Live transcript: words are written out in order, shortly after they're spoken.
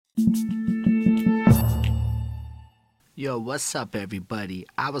Yo, what's up, everybody?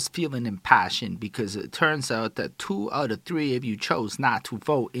 I was feeling impassioned because it turns out that 2 out of 3 of you chose not to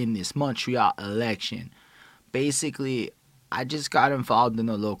vote in this Montreal election. Basically, I just got involved in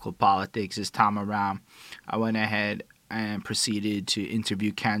the local politics this time around. I went ahead and proceeded to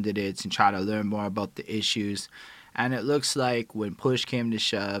interview candidates and try to learn more about the issues. And it looks like when push came to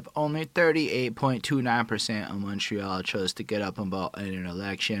shove, only 38.29% of Montreal chose to get up and vote in an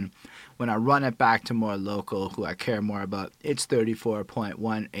election. When I run it back to more local, who I care more about, it's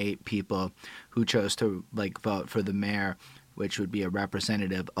 34.18 people who chose to vote for the mayor, which would be a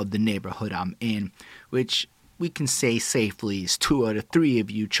representative of the neighborhood I'm in, which we can say safely is 2 out of 3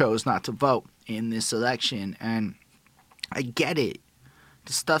 of you chose not to vote in this election. And I get it.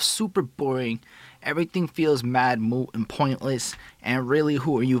 The stuff's super boring. Everything feels mad, moot, and pointless. And really,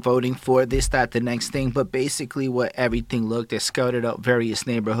 who are you voting for? This, that, the next thing. But basically, what everything looked, they scouted out various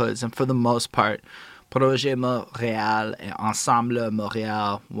neighborhoods. And for the most part, Projet Montréal and Ensemble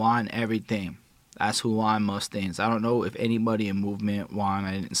Montréal won everything. That's who won most things. I don't know if anybody in Movement won.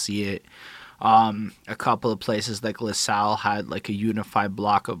 I didn't see it. A couple of places like LaSalle had like a unified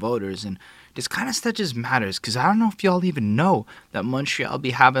block of voters, and this kind of stuff just matters because I don't know if y'all even know that Montreal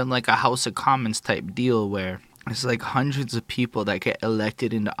be having like a House of Commons type deal where it's like hundreds of people that get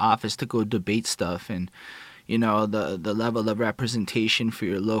elected into office to go debate stuff, and the level of representation for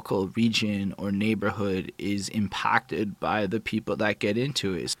your local region or neighborhood is impacted by the people that get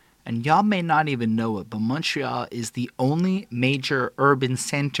into it. And y'all may not even know it, but Montreal is the only major urban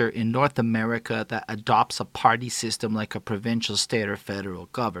center in North America that adopts a party system like a provincial, state, or federal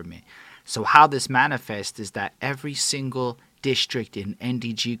government. So how this manifests is that every single district in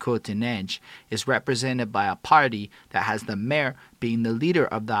NDG Côte-Neige is represented by a party that has the mayor being the leader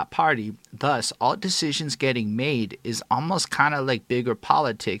of that party. Thus, all decisions getting made is almost kind of like bigger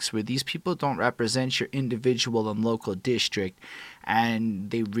politics where these people don't represent your individual and local district, and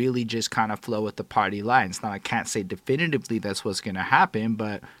they really just kind of flow with the party lines. Now, I can't say definitively that's what's going to happen,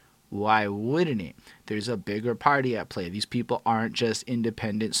 but why wouldn't it? There's a bigger party at play. These people aren't just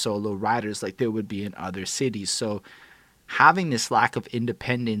independent solo riders like there would be in other cities. So having this lack of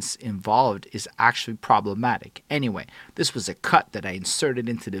independence involved is actually problematic. Anyway, this was a cut that I inserted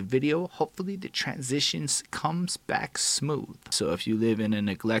into the video. Hopefully the transitions comes back smooth. So if you live in a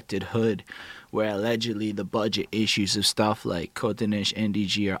neglected hood where allegedly the budget issues of stuff like Côte-Neige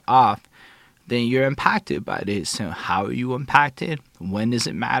NDG are off, then you're impacted by this. So how are you impacted? When does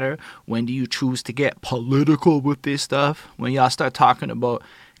it matter? When do you choose to get political with this stuff? When y'all start talking about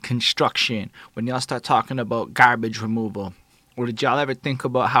construction, when y'all start talking about garbage removal, or did y'all ever think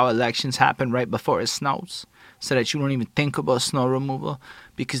about how elections happen right before it snows so that you don't even think about snow removal?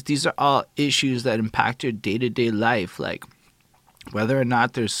 Because these are all issues that impact your day-to-day life, like whether or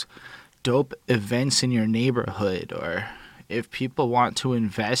not there's dope events in your neighborhood, or if people want to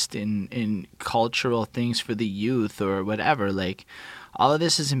invest in cultural things for the youth or whatever. Like, all of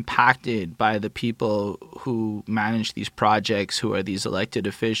this is impacted by the people who manage these projects, who are these elected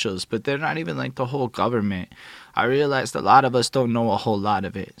officials, but they're not even like the whole government. I realized a lot of us don't know a whole lot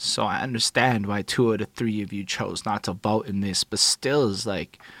of it, so I understand why 2 out of 3 of you chose not to vote in this, but still is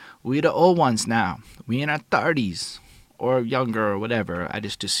like, we the old ones now. We in our 30s or younger or whatever. I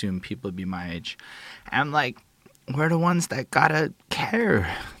just assume people be my age. And like, we're the ones that gotta care,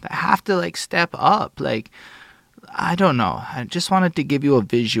 that have to like step up. Like, I don't know. I just wanted to give you a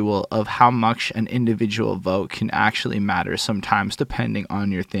visual of how much an individual vote can actually matter sometimes depending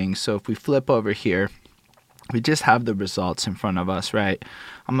on your thing. So if we flip over here, we just have the results in front of us, right?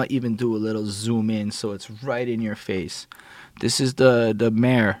 I'm going to even do a little zoom in so it's right in your face. This is the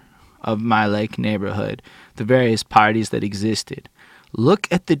mayor of my neighborhood, the various parties that existed. Look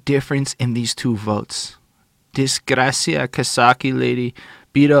at the difference in these two votes. This Gracia Kasaki lady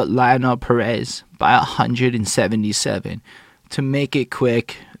beat out Lionel Perez by 177. To make it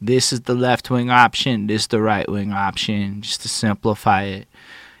quick, this is the left-wing option, this is the right-wing option, just to simplify it.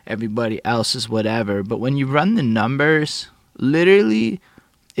 Everybody else is whatever. But when you run the numbers, literally,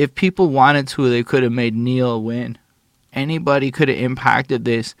 if people wanted to, they could have made Neil win. Anybody could have impacted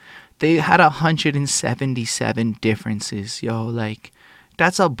this. They had 177 differences, yo. Like,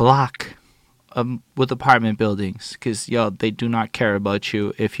 that's a block with apartment buildings, because they do not care about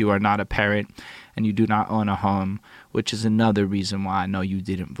you if you are not a parent and you do not own a home, which is another reason why I know you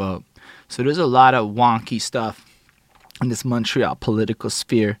didn't vote. So there's a lot of wonky stuff in this Montreal political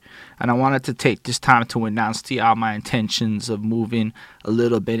sphere, and I wanted to take this time to announce to y'all my intentions of moving a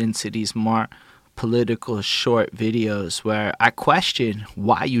little bit into these more political short videos where I question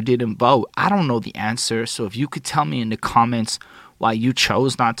why you didn't vote. I don't know the answer, so if you could tell me in the comments why you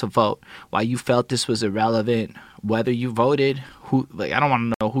chose not to vote, why you felt this was irrelevant, whether you voted, I don't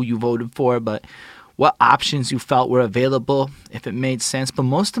want to know who you voted for, but what options you felt were available, if it made sense. But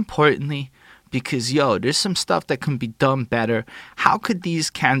most importantly, because, there's some stuff that can be done better. How could these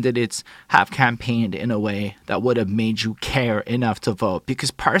candidates have campaigned in a way that would have made you care enough to vote?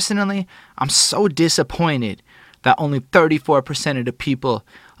 Because personally, I'm so disappointed that only 34% of the people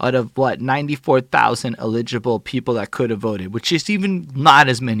out of 94,000 eligible people that could have voted, which is even not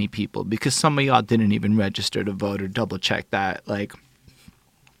as many people, because some of y'all didn't even register to vote or double check that. Like,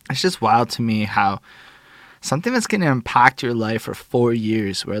 it's just wild to me how something that's going to impact your life for 4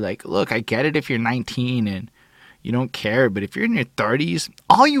 years, where, like, look, I get it if you're 19 and you don't care, but if you're in your 30s,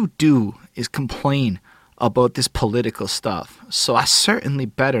 all you do is complain about this political stuff. So I certainly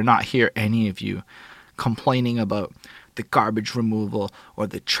better not hear any of you complaining about the garbage removal or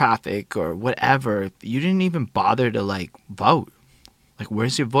the traffic or whatever. You didn't even bother to, like, vote. Like,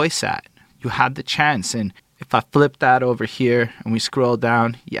 where's your voice at? You had the chance. And if I flip that over here and we scroll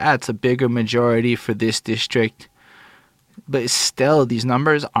down, it's a bigger majority for this district. But still, these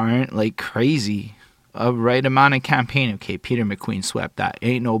numbers aren't, like, crazy. A right amount of campaign. Okay, Peter McQueen swept that.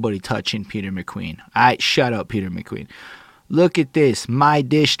 Ain't nobody touching Peter McQueen. All right, shut up, Peter McQueen. Look at this. My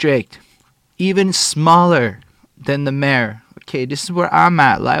district. Even smaller than the mayor. Okay, this is where I'm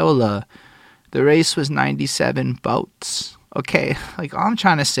at, Loyola. The race was 97 votes. Okay, like, all I'm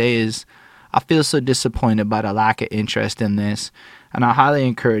trying to say is I feel so disappointed by the lack of interest in this, and I highly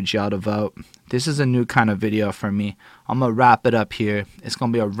encourage y'all to vote. This is a new kind of video for me. I'm going to wrap it up here. It's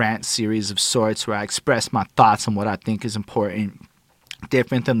going to be a rant series of sorts where I express my thoughts on what I think is important,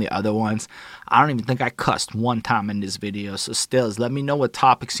 different than the other ones. I don't even think I cussed one time in this video. So stills, let me know what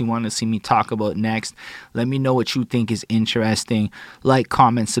topics you want to see me talk about next. Let me know what you think is interesting. Like,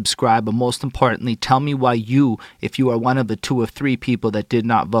 comment, subscribe, but most importantly, tell me why you, if you are one of the 2 or 3 people that did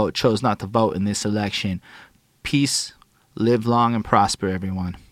not vote, chose not to vote in this election. Peace, live long, and prosper, everyone.